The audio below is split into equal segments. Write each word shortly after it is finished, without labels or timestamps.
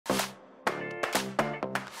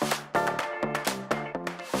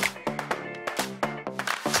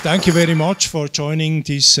thank you very much for joining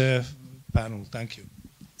this panel. Thank you.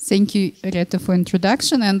 Thank you, Reto, for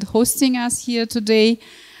introduction and hosting us here today.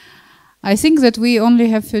 I think that we only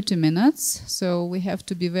have 30 minutes, so we have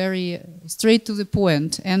to be very straight to the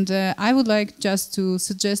point. And I would like just to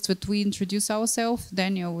suggest that we introduce ourselves.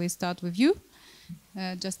 Daniel, we start with you.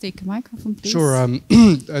 Just take a microphone, please. Sure.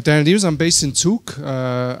 Daniel Diemers, I'm based in Zug.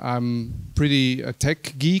 I'm pretty a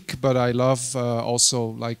tech geek, but I love also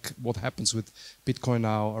like what happens with Bitcoin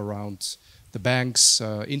now around the banks,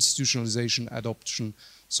 institutionalization, adoption.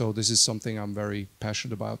 So this is something I'm very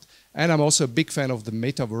passionate about. And I'm also a big fan of the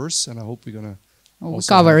Metaverse, and I hope we're going to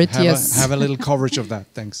cover it, yes. Have a little coverage of that.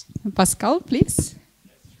 Thanks. Pascal, please.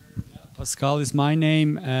 Pascal is my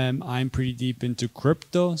name. I'm pretty deep into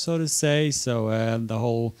crypto, so to say. So the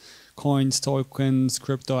whole coins, tokens,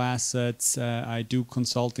 crypto assets. I do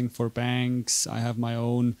consulting for banks. I have my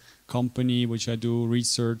own company, which I do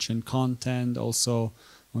research and content also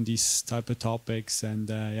on these type of topics. And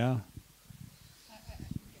yeah.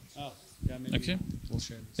 Okay.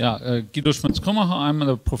 Yeah, Guido Schmitz-Krummacher. I'm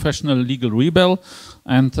a professional legal rebel,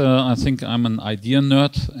 and I think I'm an idea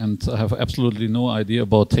nerd, and I have absolutely no idea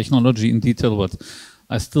about technology in detail, but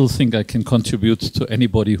I still think I can contribute to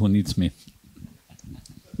anybody who needs me.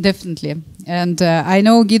 Definitely. And I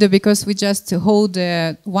know Guido because we just hold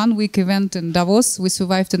a 1 week event in Davos. We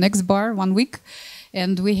survived the next bar 1 week.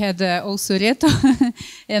 And we had also Reto,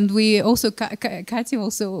 and we also, Kati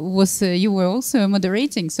also was, you were also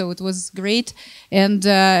moderating, so it was great. And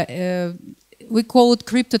we call it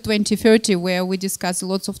Crypto 2030, where we discuss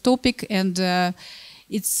lots of topics, and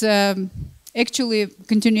it's actually a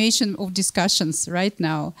continuation of discussions right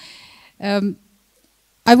now.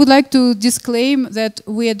 I would like to disclaim that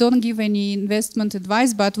we don't give any investment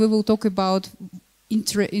advice, but we will talk about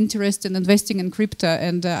interest in investing in crypto,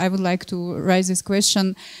 and I would like to raise this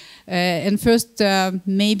question. And first,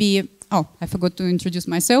 maybe, oh, I forgot to introduce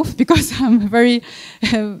myself because I'm very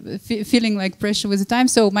feeling like pressure with the time.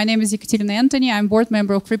 So my name is Ekaterina Anthony. I'm board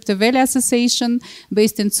member of Crypto Valley Association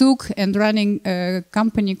based in Zug and running a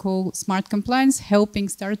company called Smart Compliance, helping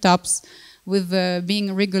startups with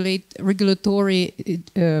being regulatory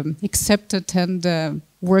accepted and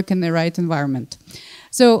work in the right environment.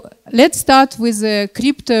 So let's start with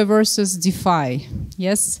crypto versus DeFi.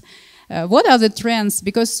 Yes, what are the trends?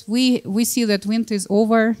 Because we see that winter is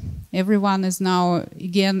over. Everyone is now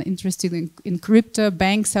again interested in crypto.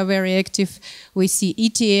 Banks are very active. We see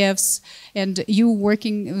ETFs, and you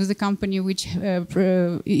working with a company which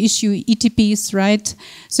issue ETPs, right?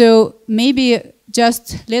 So maybe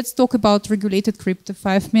just let's talk about regulated crypto.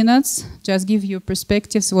 5 minutes. Just give you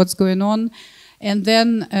perspectives. What's going on. And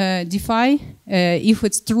then DeFi, if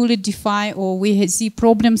it's truly DeFi or we see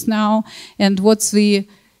problems now, and what's the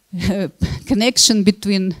connection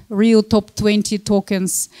between real top 20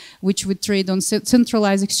 tokens which we trade on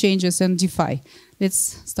centralized exchanges and DeFi.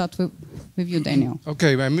 Let's start with you, Daniel.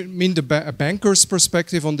 Okay, I mean a banker's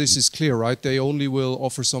perspective on this is clear, right? They only will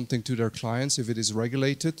offer something to their clients if it is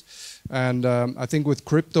regulated. And I think with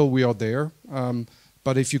crypto we are there.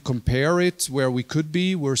 But if you compare it where we could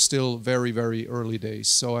be, we're still very, very early days.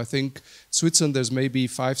 So I think Switzerland, there's maybe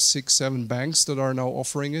 5, 6, 7 banks that are now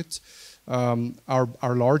offering it.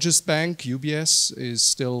 Our largest bank, UBS, is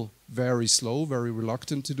still very slow, very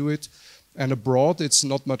reluctant to do it. And abroad, it's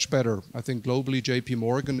not much better. I think globally, JP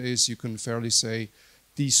Morgan is, you can fairly say,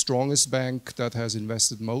 the strongest bank that has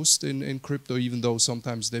invested most in crypto, even though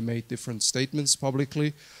sometimes they made different statements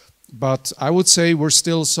publicly. But I would say we're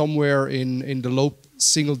still somewhere in the low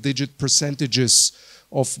single-digit percentages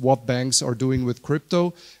of what banks are doing with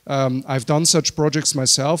crypto. I've done such projects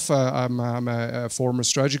myself. I'm a former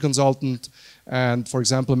strategy consultant. And for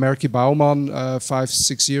example, Merki Baumann, 5,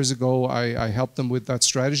 6 years ago, I helped them with that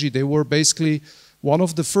strategy. They were basically one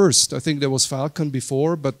of the first. I think there was Falcon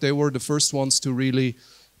before, but they were the first ones to really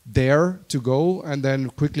dare to go, and then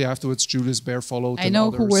quickly afterwards Julius Baer followed. I know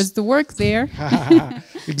who was the work there.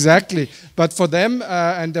 Exactly. But for them,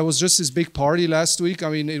 and there was just this big party last week, I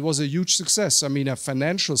mean, it was a huge success. I mean, a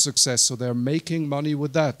financial success. So they're making money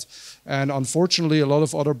with that. And unfortunately, a lot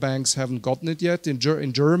of other banks haven't gotten it yet. In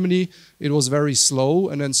Germany, it was very slow.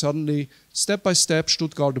 And then suddenly, step by step,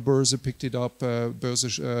 Stuttgarter Börse picked it up,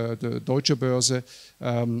 the Deutsche Börse,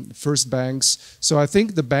 first banks. So I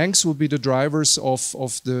think the banks will be the drivers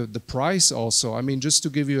of the price also. I mean, just to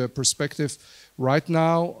give you a perspective, right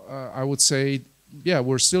now, I would say, yeah,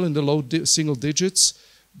 we're still in the low single digits.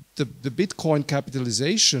 The Bitcoin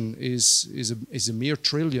capitalization is a mere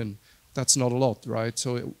trillion. That's not a lot, right?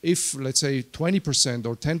 So if, let's say, 20%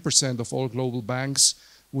 or 10% of all global banks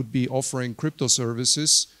would be offering crypto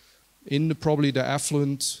services in probably the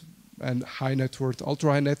affluent and high net worth,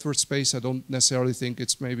 ultra high net worth space. I don't necessarily think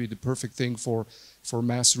it's maybe the perfect thing for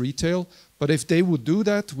mass retail. But if they would do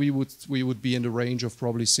that, we would be in the range of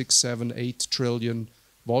probably 6, 7, 8 trillion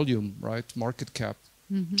volume, right, market cap.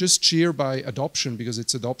 Just sheer by adoption, because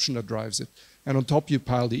it's adoption that drives it. And on top you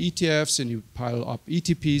pile the ETFs and you pile up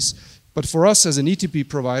ETPs. But for us as an ETP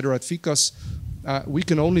provider at FICAS, we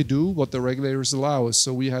can only do what the regulators allow us.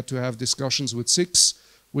 So we had to have discussions with SIX,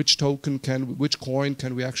 which coin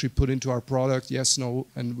can we actually put into our product, yes, no,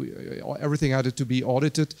 and everything had to be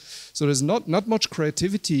audited. So there's not much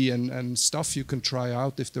creativity and stuff you can try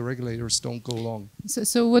out if the regulators don't go along.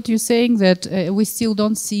 So what you're saying that we still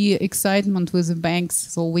don't see excitement with the banks,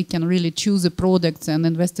 so we can really choose the products and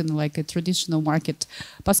invest in like a traditional market.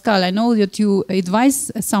 Pascal, I know that you advise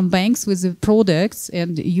some banks with the products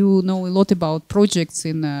and you know a lot about projects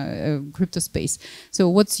in crypto space. So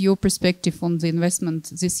what's your perspective on the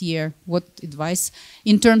investment this year? What advice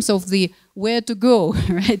in terms of the where to go,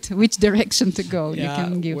 right? Which direction to go you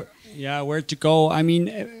can give? Where to go? I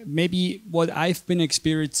mean, maybe what I've been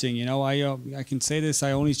experiencing, you know, I can say this,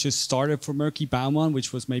 I only just started for Murky Baumann,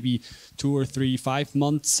 which was maybe 2 or 3, 5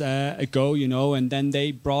 months ago, you know, and then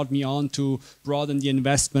they brought me on to broaden the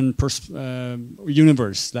investment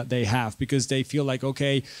universe that they have, because they feel like,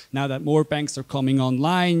 okay, now that more banks are coming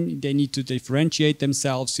online, they need to differentiate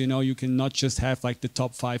themselves, you know, you cannot just have like the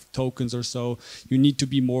top 5 tokens or so, you need to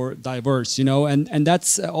be more diverse, you know, and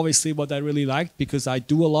that's obviously what I really liked, because I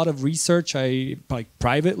do a lot of research, like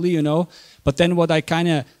privately, you know, but then what I kind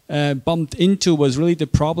of bumped into was really the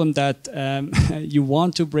problem that you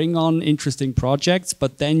want to bring on interesting projects,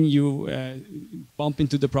 but then you bump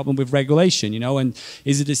into the problem with regulation, you know, and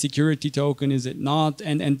is it a security token, is it not?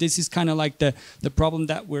 And this is kind of like the problem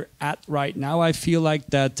that we're at right now. I feel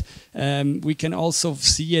like that we can also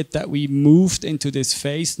see it that we moved into this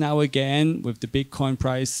phase now again with the Bitcoin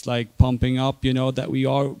price like pumping up, you know, that we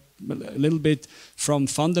are a little bit from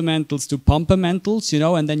fundamentals to pumpermentals, you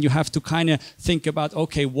know, and then you have to kind of think about,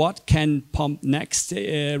 okay, what can pump next,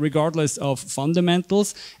 regardless of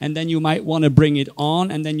fundamentals, and then you might want to bring it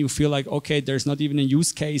on, and then you feel like, okay, there's not even a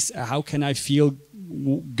use case, how can I feel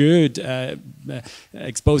good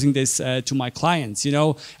exposing this to my clients, you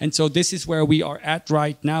know? And so this is where we are at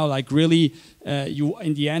right now, like really you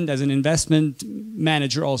in the end as an investment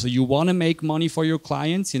manager also, you want to make money for your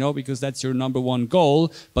clients, you know, because that's your #1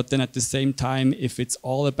 goal, but then at the same time, if it's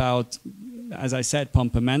all about, as I said,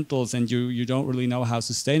 pumpermentals, and you don't really know how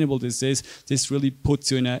sustainable this is, this really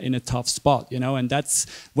puts you in a tough spot, you know, and that's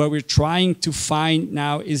where we're trying to find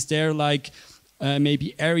now, is there like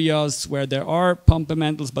maybe areas where there are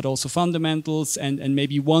pumpermentals but also fundamentals, and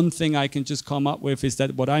maybe one thing I can just come up with is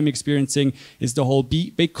that what I'm experiencing is the whole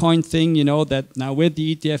Bitcoin thing, you know, that now with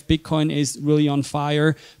the ETF Bitcoin is really on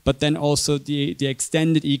fire, but then also the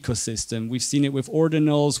extended ecosystem. We've seen it with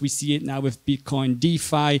ordinals, we see it now with Bitcoin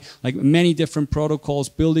DeFi, like many different protocols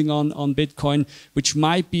building on Bitcoin, which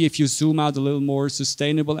might be, if you zoom out a little more,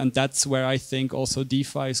 sustainable, and that's where I think also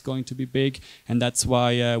DeFi is going to be big, and that's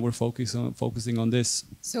why we're focusing on this.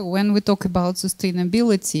 So when we talk about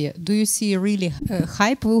sustainability, do you see really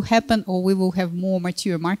hype will happen, or we will have more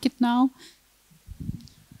mature market now?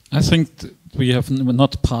 I think we have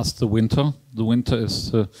not passed the winter. The winter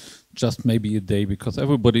is just maybe a day, because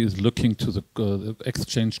everybody is looking to the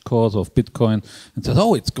exchange course of Bitcoin and says,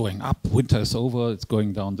 oh, it's going up, winter is over, it's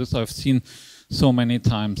going down. This I've seen so many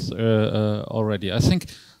times already. I think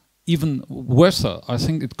even worse, I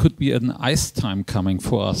think it could be an ice time coming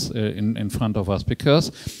for us in front of us,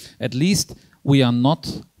 because at least we are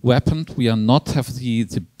not weaponed, we are not have the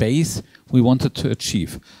base we wanted to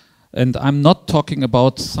achieve. And I'm not talking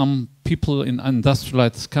about some people in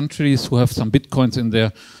industrialized countries who have some Bitcoins in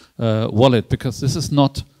their wallet, because this is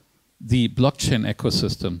not the blockchain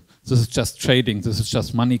ecosystem. This is just trading, this is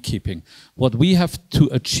just money keeping. What we have to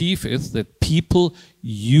achieve is that people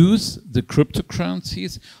use the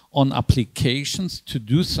cryptocurrencies on applications to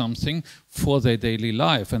do something for their daily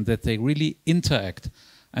life, and that they really interact.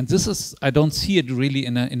 And this is, I don't see it really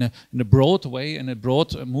in a broad way, in a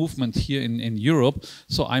broad movement here in Europe.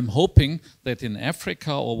 So I'm hoping that in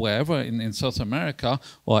Africa or wherever in South America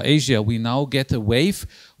or Asia, we now get a wave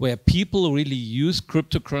where people really use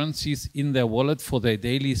cryptocurrencies in their wallet for their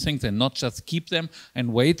daily things, and not just keep them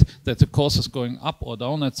and wait that the course is going up or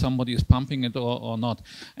down, that somebody is pumping it or not.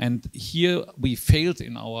 And here we failed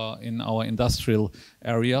in our industrial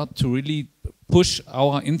area to really push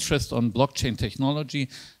our interest on blockchain technology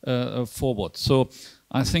forward. So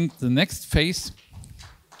I think the next phase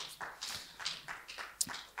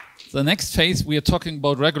the next phase, we are talking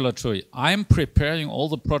about regulatory. I'm preparing all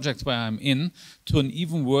the projects where I'm in to an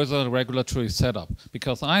even worse regulatory setup,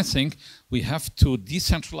 because I think we have to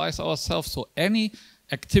decentralize ourselves, so any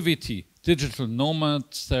activity, digital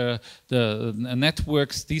nomads, the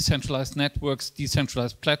networks,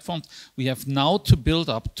 decentralized platforms, we have now to build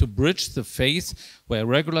up to bridge the phase where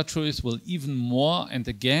regulatories will even more and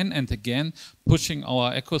again pushing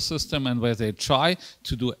our ecosystem, and where they try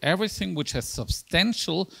to do everything which has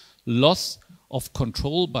substantial loss of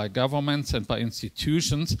control by governments and by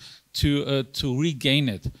institutions to regain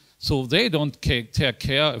it. So they don't take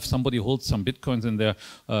care if somebody holds some bitcoins in their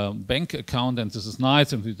bank account, and this is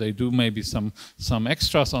nice, and they do maybe some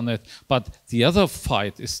extras on it. But the other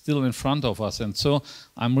fight is still in front of us, and so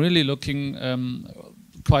I'm really looking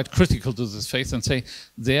quite critical to this phase and say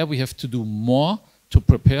there we have to do more to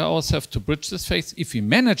prepare ourselves to bridge this phase. If we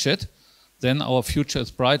manage it, then our future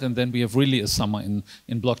is bright, and then we have really a summer in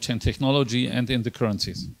blockchain technology and in the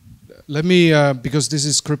currencies. Let me, because this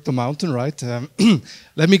is Crypto Mountain, right?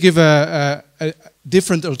 Let me give a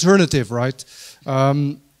different alternative, right?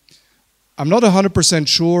 I'm not 100%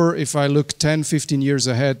 sure if I look 10, 15 years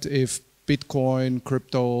ahead if Bitcoin,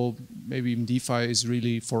 crypto, maybe even DeFi is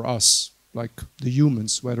really for us, like the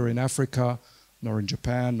humans, whether in Africa or in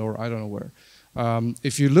Japan or I don't know where.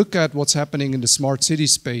 If you look at what's happening in the smart city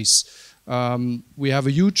space, we have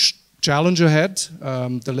a huge challenge ahead.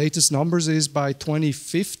 The latest numbers is by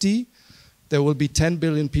 2050, there will be 10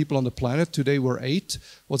 billion people on the planet. Today we're 8.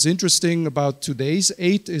 What's interesting about today's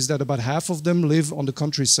 8 is that about half of them live on the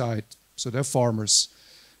countryside, so they're farmers.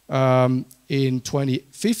 In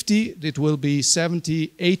 2050, it will be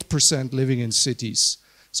 78% living in cities.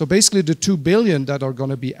 So basically the 2 billion that are going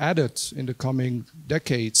to be added in the coming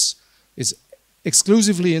decades is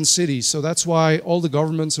exclusively in cities. So that's why all the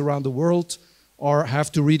governments around the world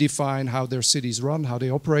have to redefine how their cities run, how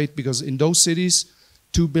they operate, because in those cities,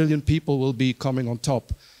 2 billion people will be coming on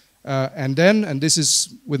top. And this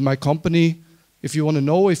is with my company, if you want to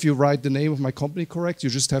know if you write the name of my company correct, you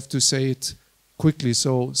just have to say it quickly.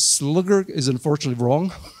 So Slugger is unfortunately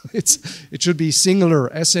wrong. It should be singular,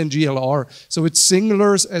 SNGLR. So it's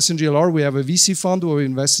singular, SNGLR. We have a VC fund where we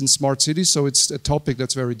invest in smart cities. So it's a topic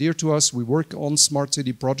that's very dear to us. We work on smart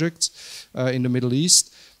city projects in the Middle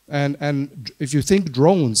East. And if you think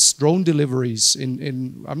drones, drone deliveries,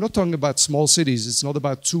 I'm not talking about small cities. It's not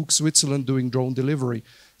about Zug, Switzerland doing drone delivery.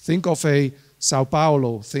 Think of a Sao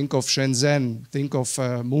Paulo, think of Shenzhen, think of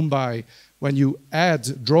Mumbai. When you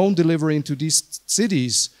add drone delivery into these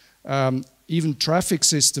cities, even traffic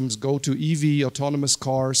systems go to EV, autonomous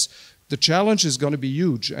cars. The challenge is going to be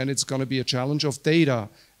huge, and it's going to be a challenge of data.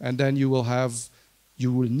 And then you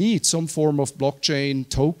will need some form of blockchain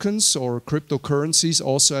tokens or cryptocurrencies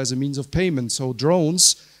also as a means of payment. So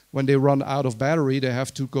drones, when they run out of battery, they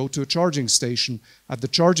have to go to a charging station. At the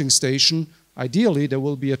charging station, ideally, there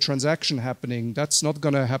will be a transaction happening. That's not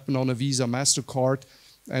going to happen on a Visa, MasterCard.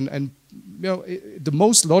 And you know, the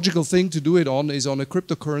most logical thing to do it on is on a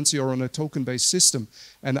cryptocurrency or on a token-based system.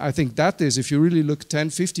 And I think that is, if you really look 10,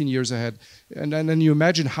 15 years ahead, and then you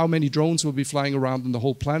imagine how many drones will be flying around on the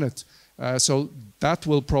whole planet. So that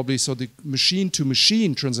will probably, so the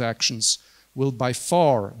machine-to-machine transactions will by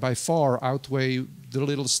far outweigh the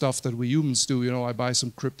little stuff that we humans do. You know, I buy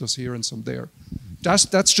some cryptos here and some there.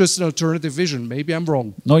 That's just an alternative vision. Maybe I'm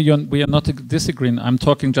wrong. No, we are not disagreeing. I'm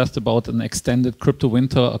talking just about an extended crypto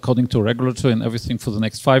winter according to regulatory and everything for the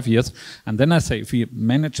next 5 years. And then I say, if we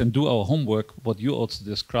manage and do our homework, what you also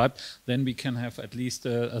described, then we can have at least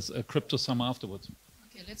a crypto summer afterwards.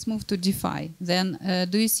 Okay, let's move to DeFi. Then,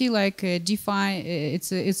 do you see like DeFi?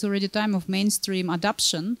 It's already time of mainstream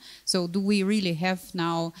adoption. So, do we really have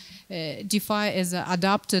now DeFi as an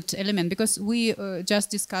adopted element? Because we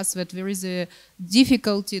just discussed that there is a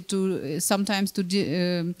difficulty to sometimes to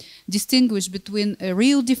distinguish between a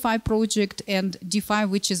real DeFi project and DeFi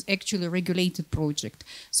which is actually a regulated project.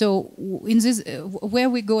 So, in this, where are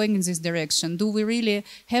we going in this direction? Do we really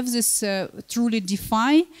have this truly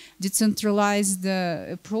DeFi, decentralized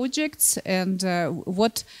projects, and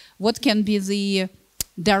what can be the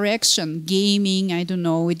direction? Gaming, I don't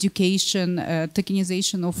know, education,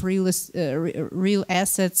 tokenization of real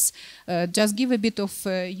assets. Just give a bit of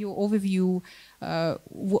your overview.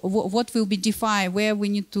 What will be DeFi? Where we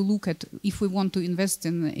need to look at if we want to invest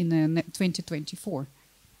in 2024.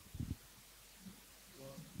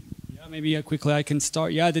 Maybe quickly I can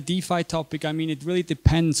start. Yeah, the DeFi topic, I mean, it really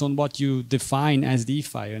depends on what you define as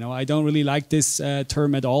DeFi. You know, I don't really like this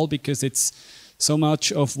term at all because it's so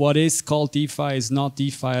much of what is called DeFi is not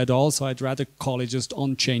DeFi at all. So I'd rather call it just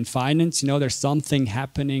on-chain finance. You know, there's something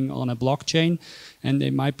happening on a blockchain. and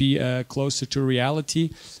it might be closer to reality.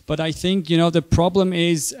 But I think, you know, the problem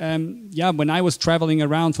is, yeah, when I was traveling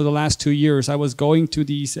around for the last 2 years, I was going to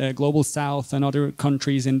these global south and other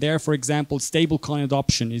countries, and there, for example, stablecoin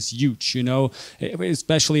adoption is huge, you know,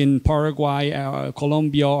 especially in Paraguay,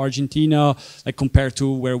 Colombia, Argentina, like compared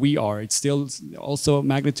to where we are. It's still also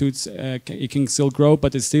magnitudes, it can still grow,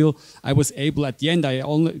 but it's still, I was able, at the end, I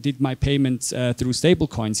only did my payments through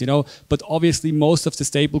stablecoins, you know, but obviously most of the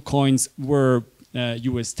stablecoins were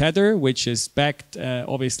US Tether, which is backed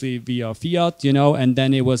obviously via fiat, you know, and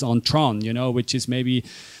then it was on Tron, you know, which is maybe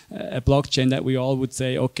a blockchain that we all would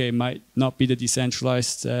say, okay, might not be the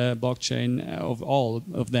decentralized blockchain of all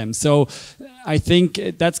of them. So I think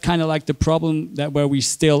that's kind of like the problem that where we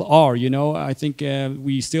still are, you know. I think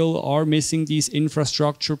we still are missing these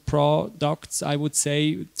infrastructure products, I would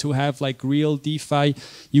say, to have like real DeFi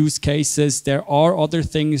use cases. There are other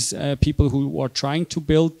things, people who are trying to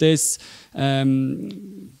build this,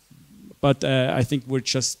 but I think we're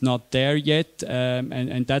just not there yet,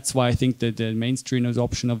 and that's why I think that the mainstream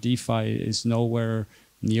adoption of DeFi is nowhere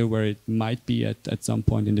near where it might be at some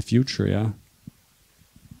point in the future. Yeah.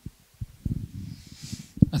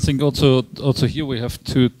 I think also here we have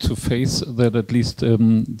to face that, at least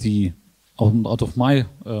out of my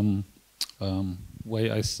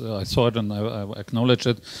way I saw it, and I acknowledge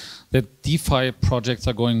it, that DeFi projects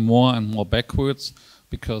are going more and more backwards,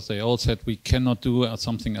 because they all said we cannot do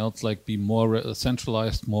something else like be more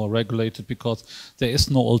centralized, more regulated, because there is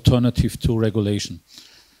no alternative to regulation.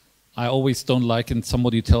 I always don't like it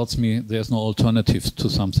somebody tells me there's no alternative to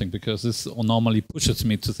something, because this normally pushes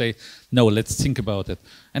me to say, no, let's think about it.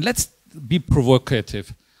 And let's be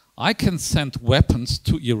provocative. I can send weapons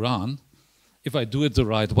to Iran if I do it the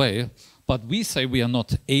right way, but we say we are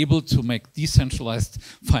not able to make decentralized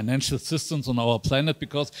financial systems on our planet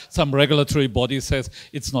because some regulatory body says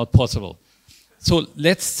it's not possible. So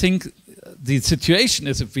let's think, the situation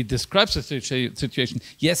is, if we describe the situation,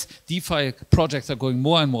 yes, DeFi projects are going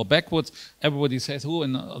more and more backwards. Everybody says, oh,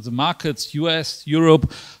 in the markets, US,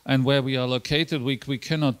 Europe, and where we are located, we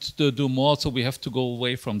cannot do more, so we have to go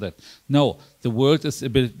away from that. No, the world is a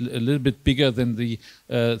little bit bigger than the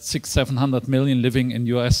 600–700 million living in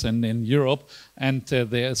US and in Europe, and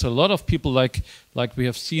there's a lot of people like we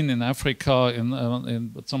have seen in Africa,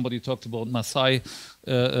 in somebody talked about Maasai,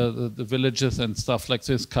 the villages and stuff like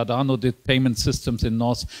this. Cardano did payment systems in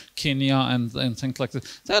North Kenya and things like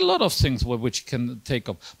this. There are a lot of things which can take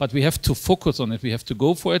up, but we have to focus on it. We have to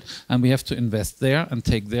go for it, and we have to invest there and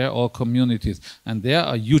take there our communities. And there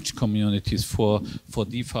are huge communities for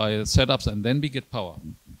DeFi setups, and then we get power.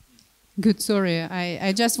 Good, sorry.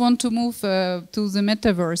 I just want to move to the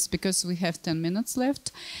metaverse because we have 10 minutes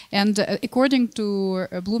left. And according to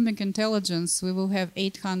Bloomberg Intelligence, we will have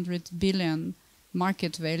 800 billion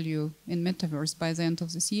market value in metaverse by the end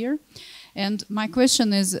of this year. And my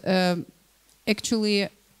question is, actually,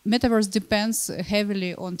 metaverse depends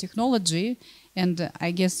heavily on technology, and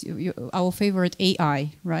I guess our favorite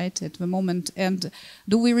AI, right, at the moment. And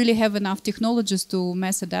do we really have enough technologies to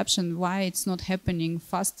mass adoption? Why it's not happening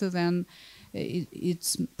faster than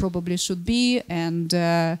it probably should be? And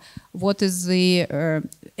what is the...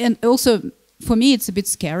 and also, for me, it's a bit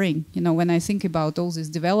scaring, you know, when I think about all these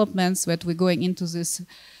developments, that we're going into this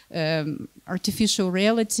artificial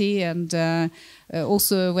reality, and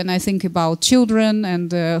also when I think about children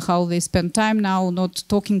and how they spend time now not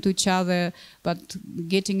talking to each other, but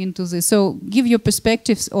getting into this. So give your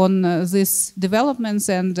perspectives on these developments,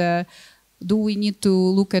 and do we need to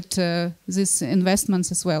look at these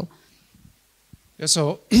investments as well? Yeah,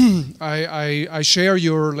 so I share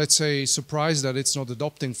your, let's say, surprise that it's not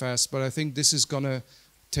adopting fast, but I think this is going to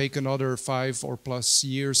take another 5 or plus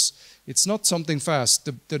years. It's not something fast.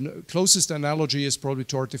 The closest analogy is probably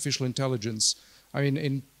to artificial intelligence. I mean,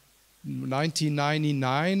 in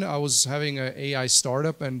 1999, I was having an AI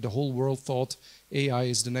startup, and the whole world thought AI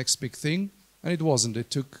is the next big thing, and it wasn't.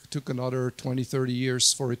 It took another 20, 30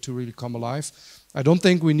 years for it to really come alive. I don't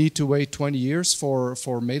think we need to wait 20 years for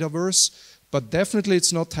Metaverse, but definitely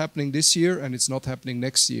it's not happening this year, and it's not happening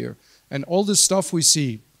next year. And all this stuff we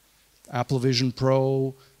see, Apple Vision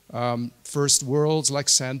Pro, first worlds like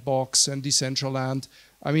Sandbox and Decentraland.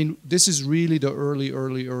 I mean, this is really the early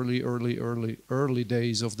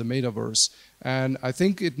days of the metaverse. And I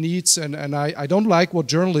think it needs, and I don't like what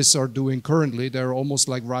journalists are doing currently. They're almost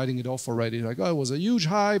like writing it off already. Like, oh, it was a huge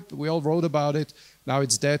hype. We all wrote about it. Now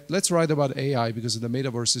it's dead. Let's write about AI because the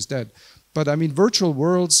metaverse is dead. But I mean, virtual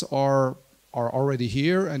worlds are already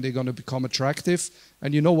here, and they're going to become attractive.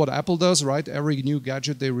 And you know what Apple does, right? Every new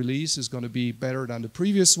gadget they release is going to be better than the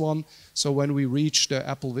previous one. So when we reach the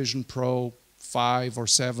Apple Vision Pro 5 or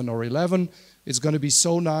 7 or 11, It's going to be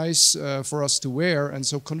so nice for us to wear and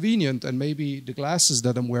so convenient. And maybe the glasses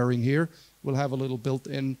that I'm wearing here will have a little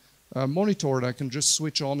built-in monitor that I can just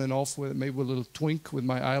switch on and off with, maybe with a little twink with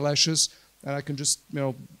my eyelashes, and I can just, you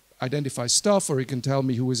know, identify stuff, or you can tell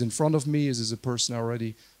me who is in front of me. Is this a person I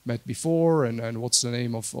already met before, and what's the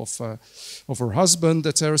name of her husband,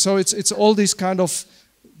 etc. So it's all this kind of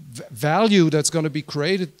value that's going to be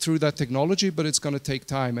created through that technology, but it's going to take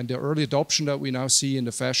time. And the early adoption that we now see in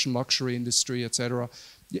the fashion luxury industry, etc.,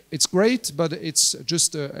 it's great, but it's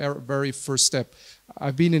just a very first step.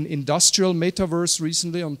 I've been in industrial metaverse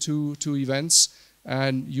recently on two events,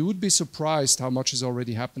 and you would be surprised how much is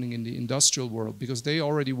already happening in the industrial world, because they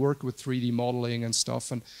already work with 3D modeling and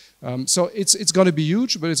stuff. And so it's going to be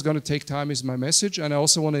huge, but it's going to take time is my message. And I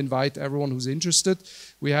also want to invite everyone who's interested.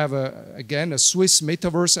 We have, again, a Swiss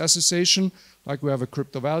Metaverse Association, like we have a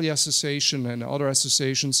Crypto Valley Association and other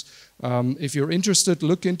associations. If you're interested,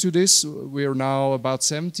 look into this. We're now about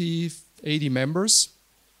 70, 80 members.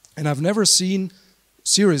 And I've never seen,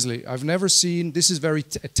 seriously, I've never seen, this is very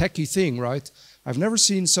a techie thing, right? I've never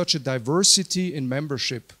seen such a diversity in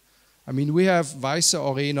membership. I mean, we have Weisse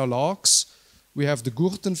Arena Laax, we have the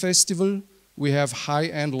Gurten Festival, we have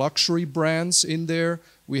high-end luxury brands in there,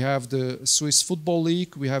 we have the Swiss Football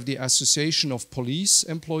League, we have the Association of Police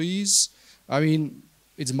Employees. I mean,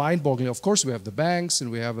 it's mind-boggling. Of course, we have the banks and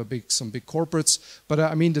we have some big corporates, but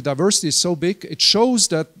I mean, the diversity is so big. It shows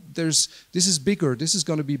that this is bigger. This is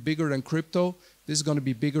going to be bigger than crypto. This is going to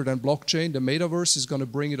be bigger than blockchain. The metaverse is going to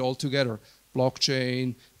bring it all together.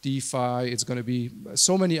 Blockchain, DeFi, it's going to be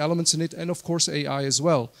so many elements in it, and of course AI as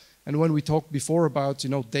well. And when we talked before about, you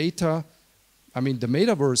know, data, I mean, the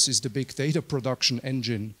metaverse is the big data production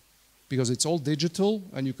engine, because it's all digital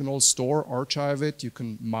and you can all store, archive it, you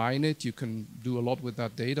can mine it, you can do a lot with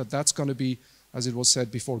that data. That's going to be, as it was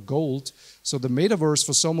said before, gold. So the metaverse,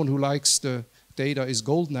 for someone who likes the data is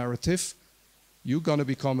gold narrative, you're going to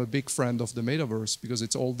become a big friend of the metaverse, because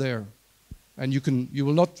it's all there. And you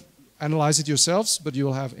will not analyze it yourselves, but you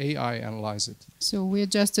will have AI analyze it. So we're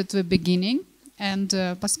just at the beginning. And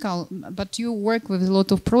Pascal, but you work with a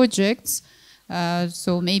lot of projects,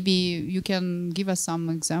 so maybe you can give us some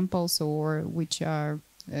examples, or which are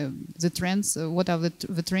the trends, what are the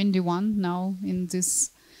trendy one now in this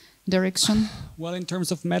direction? Well, in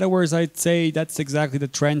terms of metaverse, I'd say that's exactly the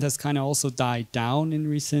trend has kind of also died down in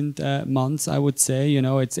recent months, I would say. You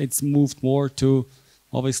know, it's moved more to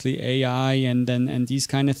obviously AI and these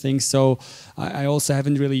kind of things. So I also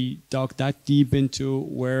haven't really dug that deep into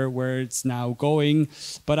where it's now going.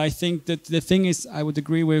 But I think that the thing is, I would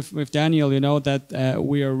agree with Daniel, you know, that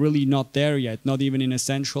we are really not there yet, not even in a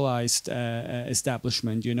centralized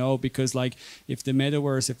establishment, you know, because like if the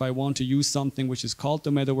metaverse, if I want to use something which is called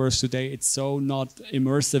the metaverse today, it's so not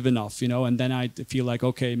immersive enough, you know, and then I feel like,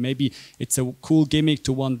 okay, maybe it's a cool gimmick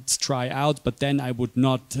to want to try out, but then I would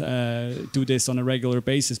not do this on a regular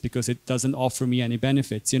basis because it doesn't offer me any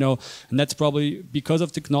benefits, you know. And that's probably because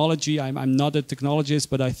of technology. I'm not a technologist,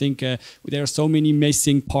 but I think there are so many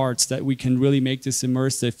missing parts that we can really make this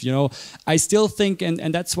immersive, you know. I still think, and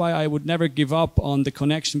that's why I would never give up on the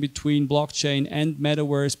connection between blockchain and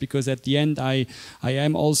metaverse, because at the end I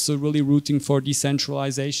am also really rooting for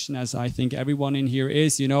decentralization, as I think everyone in here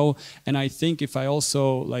is, you know. And I think if I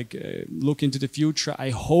also like look into the future, I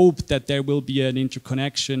hope that there will be an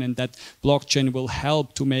interconnection and that blockchain will help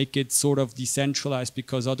to make it sort of decentralized,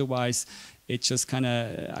 because otherwise it just kind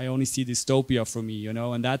of, I only see dystopia for me, you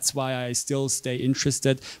know, and that's why I still stay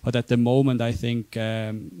interested. But at the moment, I think,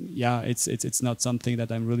 yeah, it's not something that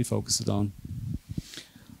I'm really focused on.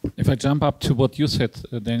 If I jump up to what you said,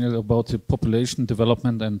 Daniel, about the population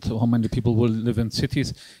development and how many people will live in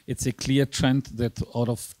cities, it's a clear trend that out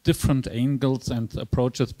of different angles and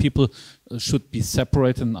approaches, people should be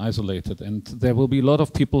separated and isolated. And there will be a lot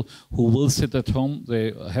of people who will sit at home,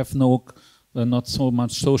 they have not so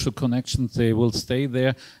much social connections, they will stay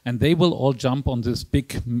there, and they will all jump on this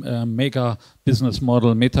big mega business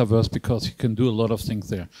model, metaverse, because you can do a lot of things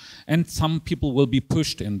there. And some people will be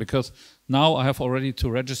pushed in, because now I have already to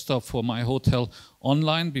register for my hotel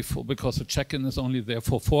online because the check-in is only there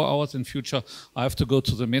for 4 hours. In future, I have to go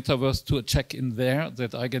to the metaverse to check in there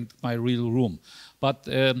that I get my real room. But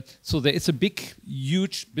so there is a big,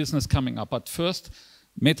 huge business coming up. But first,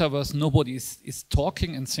 metaverse, nobody is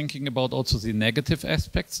talking and thinking about also the negative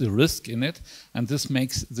aspects, the risk in it, and this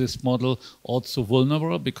makes this model also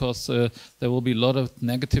vulnerable, because there will be a lot of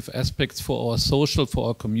negative aspects for our social, for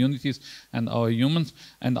our communities and our humans.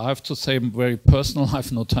 And I have to say, very personal, I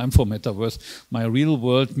have no time for metaverse. My real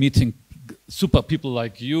world meeting super people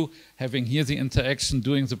like you, having here the interaction,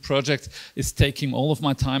 doing the project is taking all of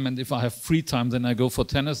my time, and if I have free time, then I go for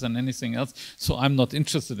tennis and anything else. So I'm not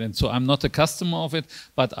interested in. So I'm not a customer of it,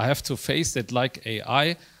 but I have to face that, like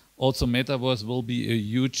AI, also Metaverse will be a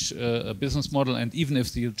huge business model. And even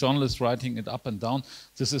if the journalist writing it up and down,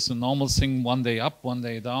 this is a normal thing, one day up, one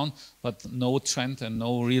day down, but no trend and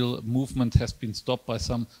no real movement has been stopped by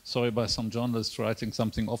some journalists writing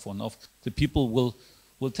something off on off. The people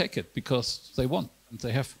will take it because they want and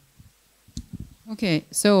they have. Okay,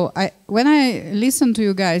 so when I listen to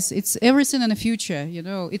you guys, it's everything in the future. You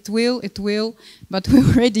know, it will, but we're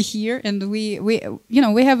already here, and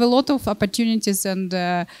we have a lot of opportunities and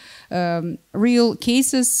real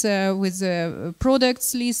cases with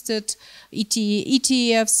products listed,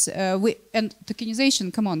 ETFs, and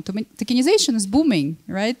tokenization. Come on, tokenization is booming,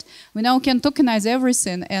 right? We now can tokenize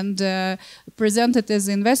everything and present it as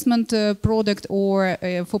an investment product, or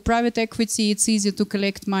for private equity, it's easy to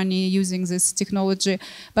collect money using this technology.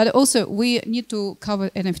 But also, we need to cover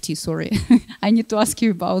NFT, sorry. I need to ask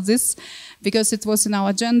you about this, because it was in our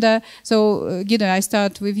agenda. So, Guido, I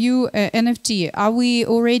start with you. NFT, are we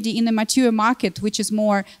already in a mature market, which is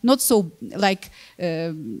more, not so like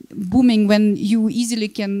booming, when you easily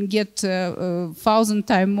can get 1,000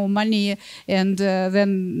 times more money, and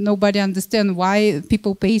then nobody understands why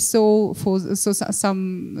people pay so for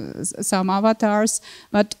some avatars.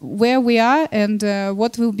 But where we are, and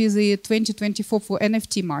what will be the 2024 for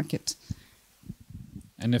NFT market?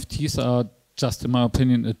 NFTs are just, in my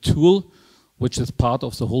opinion, a tool which is part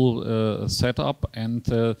of the whole setup, and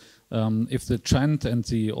if the trend and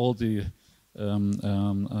all the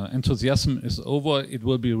enthusiasm is over, it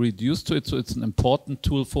will be reduced to it. So it's an important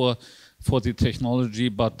tool for the technology,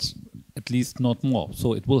 but at least not more.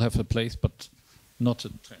 So it will have a place, but not a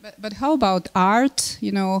trend. But how about art?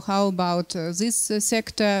 You know, how about this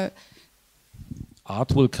sector?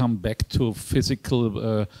 Art will come back to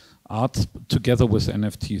physical art together with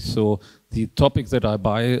NFTs. So the topic that I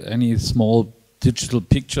buy, any small digital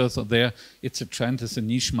pictures are there, it's a trend, it's a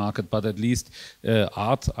niche market, but at least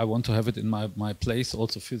art, I want to have it in my place,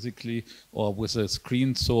 also physically or with a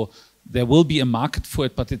screen. So there will be a market for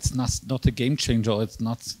it, but it's not a game changer. It's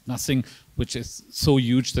nothing which is so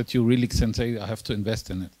huge that you really can say, I have to invest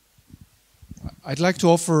in it. I'd like to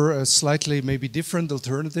offer a slightly maybe different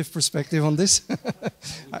alternative perspective on this.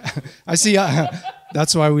 I see,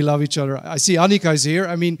 that's why we love each other. I see Annika is here.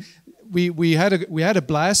 I mean, we had a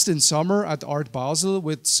blast in summer at Art Basel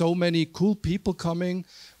with so many cool people coming.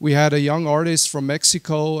 We had a young artist from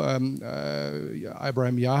Mexico,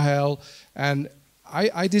 Ibrahim Yahel, and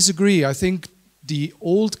I disagree. I think the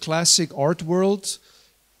old classic art world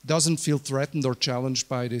doesn't feel threatened or challenged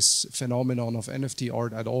by this phenomenon of NFT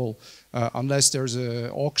art at all, unless there's an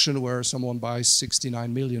auction where someone buys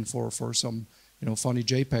 69 million for some funny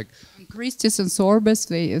JPEG. And Christie's and Sorbes,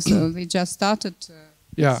 they just started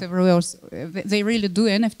several years. They really do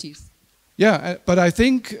NFTs. Yeah, but I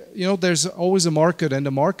think there's always a market, and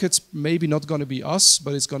the market's maybe not going to be us,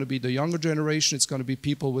 but it's going to be the younger generation. It's going to be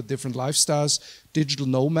people with different lifestyles, digital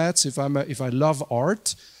nomads. If I love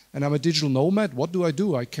art and I'm a digital nomad, what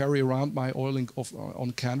do? I carry around my oil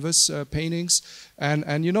on canvas paintings,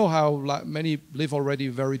 and you know how many live already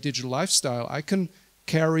a very digital lifestyle. I can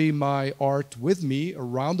carry my art with me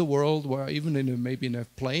around the world, where even maybe in a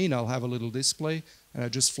plane I'll have a little display and I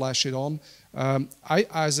just flash it on.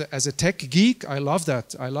 As a tech geek, I love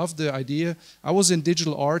that. I love the idea. I was in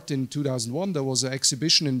digital art in 2001. There was an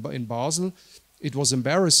exhibition in Basel. It was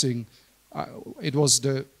embarrassing. It was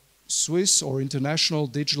the Swiss or International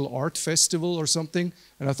Digital Art Festival or something,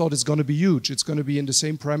 and I thought it's going to be huge. It's going to be in the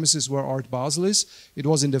same premises where Art Basel is. It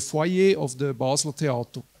was in the foyer of the Basel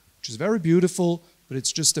Theater, which is very beautiful, but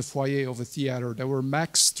it's just a foyer of a theater. There were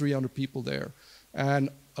max 300 people there, and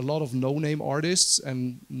a lot of no-name artists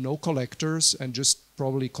and no collectors, and just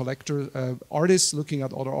probably artists looking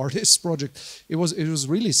at other artists' projects. It was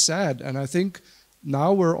really sad, and I think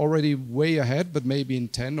now we're already way ahead, but maybe in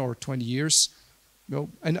 10 or 20 years,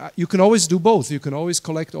 and you can always do both. You can always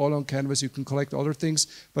collect all on canvas, you can collect other things,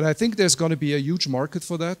 but I think there's going to be a huge market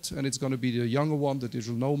for that, and it's going to be the younger one, the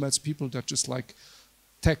digital nomads, people that just like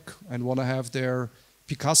tech and want to have their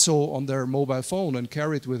Picasso on their mobile phone and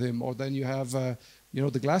carry it with him. Or then you have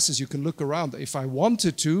the glasses, you can look around. If I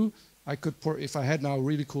wanted to, I could if I had now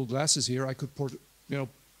really cool glasses here, I could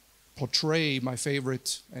portray my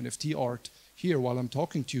favorite NFT art here while I'm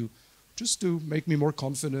talking to you, just to make me more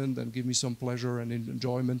confident and give me some pleasure and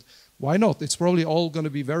enjoyment. Why not? It's probably all going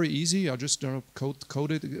to be very easy. I just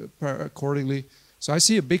code it accordingly. So I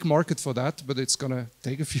see a big market for that, but it's going to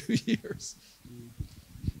take a few years.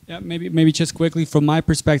 Yeah, maybe just quickly from my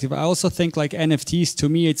perspective, I also think like NFTs, to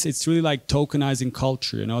me, it's really like tokenizing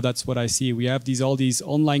culture. You know, that's what I see. We have all these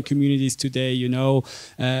online communities today, you know,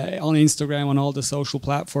 on Instagram, on all the social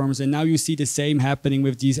platforms, and now you see the same happening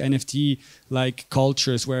with these NFT like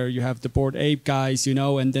cultures where you have the Bored Ape guys, you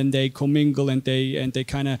know, and then they commingle and they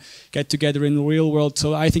kind of get together in the real world.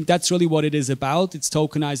 So I think that's really what it is about. It's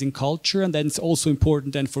tokenizing culture, and then it's also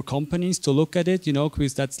important then for companies to look at it, you know,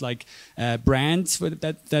 because that's like brands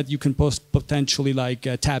that you can potentially like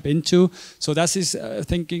tap into. So that is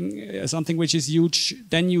thinking something which is huge.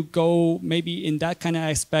 Then you go maybe in that kind of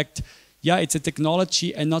aspect. Yeah, it's a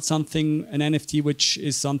technology and not something, an NFT, which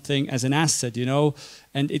is something as an asset, you know.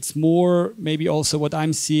 And it's more maybe also what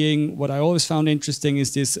I'm seeing, what I always found interesting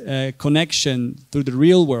is this connection through the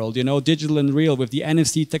real world, you know, digital and real, with the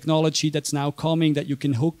NFC technology that's now coming, that you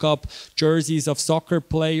can hook up jerseys of soccer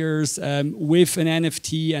players with an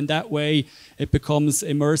NFT, and that way it becomes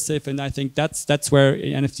immersive. And I think that's where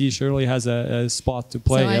NFT surely has a spot to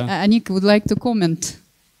play. So yeah. Annika would like to comment.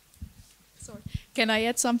 Can I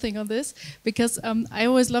add something on this? Because I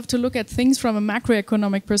always love to look at things from a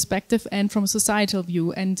macroeconomic perspective and from a societal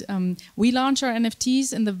view. And we launch our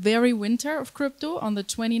NFTs in the very winter of crypto on the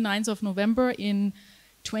 29th of November in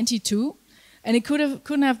 22. And it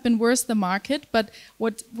couldn't have been worse, the market. But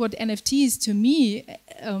what NFTs to me,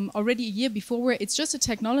 already a year before, where it's just a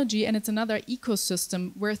technology and it's another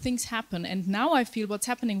ecosystem where things happen. And now I feel what's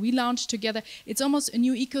happening, we launched together, it's almost a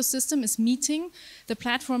new ecosystem, is meeting. The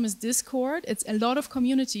platform is Discord, it's a lot of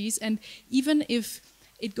communities. And even if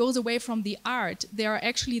it goes away from the art, there are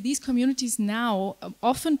actually these communities now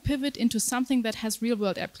often pivot into something that has real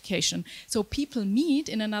world application. So people meet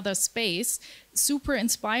in another space, super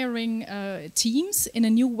inspiring teams in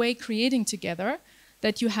a new way creating together,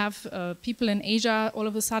 that you have people in Asia all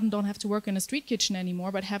of a sudden don't have to work in a street kitchen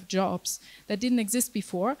anymore, but have jobs that didn't exist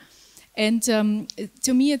before. And to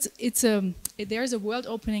me, there's a world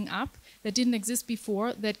opening up that didn't exist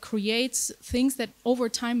before, that creates things that over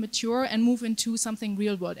time mature and move into something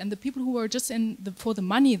real world. And the people who are just for the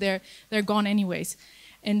money, they're gone anyways.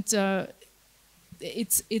 And for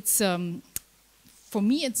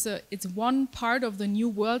me, it's one part of the new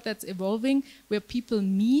world that's evolving, where people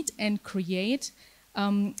meet and create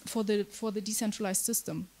for the decentralized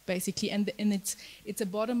system, basically. And it's a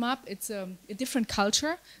bottom up. It's a different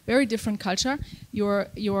culture, very different culture. Your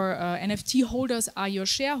NFT holders are your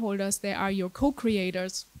shareholders. They are your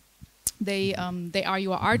co-creators. They are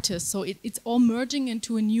your artists. So it's all merging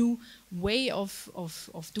into a new way of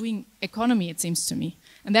doing economy, it seems to me,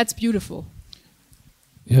 and that's beautiful.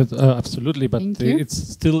 Yeah, absolutely, but it's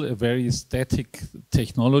still a very static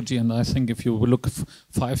technology, and I think if you look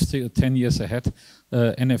 5 to 10 years ahead,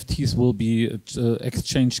 NFTs will be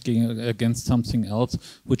exchanged against something else,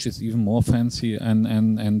 which is even more fancy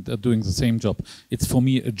and doing the same job. It's for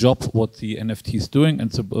me a job what the NFT is doing,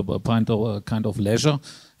 and it's a kind of leisure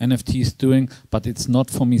NFT is doing, but it's not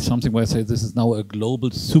for me something where I say this is now a global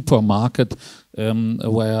supermarket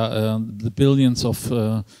where the billions of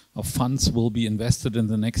funds will be invested in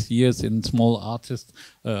the next years in small art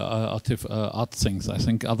things. I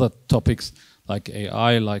think other topics like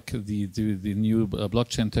AI, like the new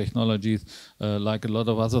blockchain technologies, like a lot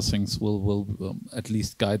of other things will at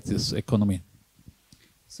least guide this economy.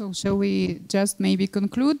 So shall we just maybe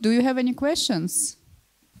conclude? Do you have any questions?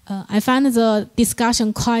 I find the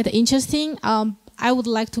discussion quite interesting. I would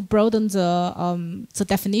like to broaden the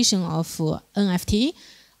definition of NFT.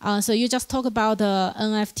 So you just talk about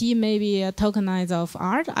NFT, maybe a tokenized of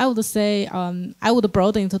art. I would say I would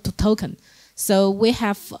broaden it to token. So we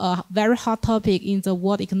have a very hot topic in the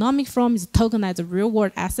world economic forum is tokenized real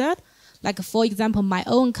world asset. Like for example, my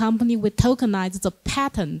own company, we tokenize the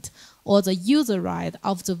patent or the user right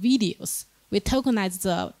of the videos. We tokenize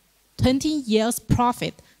the 20 years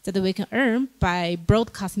profit that we can earn by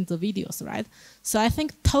broadcasting the videos, right? So I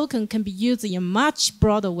think token can be used in a much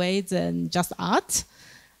broader way than just art.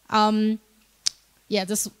 Yeah,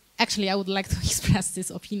 actually I would like to express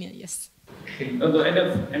this opinion, yes. Also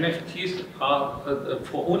NFTs are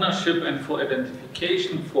for ownership and for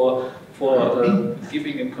identification, for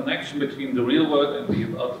giving a connection between the real world and the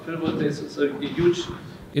artificial world.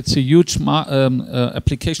 It's a huge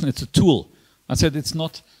application. It's a tool. I said it's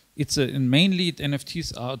not. Mainly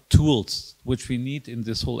NFTs are tools which we need in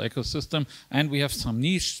this whole ecosystem, and we have some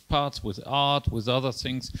niche parts with art, with other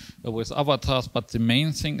things, with avatars, but the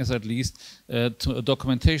main thing is at least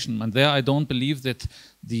documentation. And there I don't believe that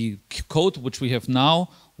the code which we have now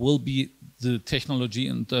will be the technology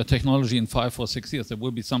in 5 or 6 years. There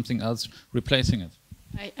will be something else replacing it.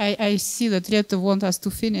 I see that Reto wants us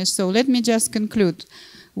to finish, so let me just conclude.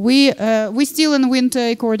 We still in winter,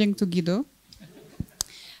 according to Guido.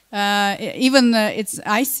 Even it's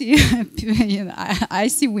icy,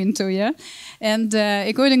 icy winter, yeah. And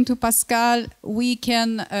according to Pascal, we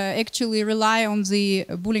can actually rely on the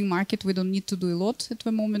bullion market. We don't need to do a lot at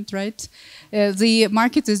the moment, right? The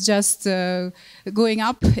market is just going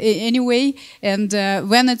up anyway, and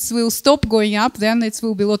when it will stop going up, then it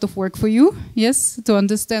will be a lot of work for you, yes, to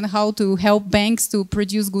understand how to help banks to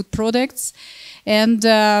produce good products. And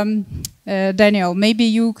Daniel, maybe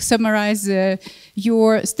you summarize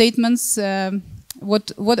your statements.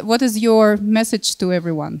 What is your message to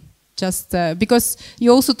everyone? Just because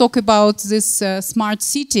you also talk about this smart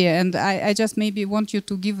city, and I just maybe want you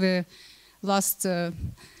to give a last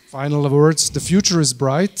final words. The future is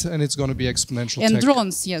bright, and it's going to be exponential. And tech.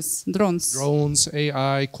 Drones, yes, drones. Drones,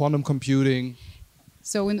 AI, quantum computing.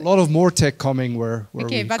 So a lot of more tech coming where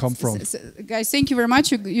okay, we come from. Guys, thank you very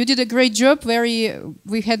much. You did a great job.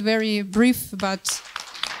 We had very brief but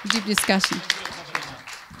deep discussion.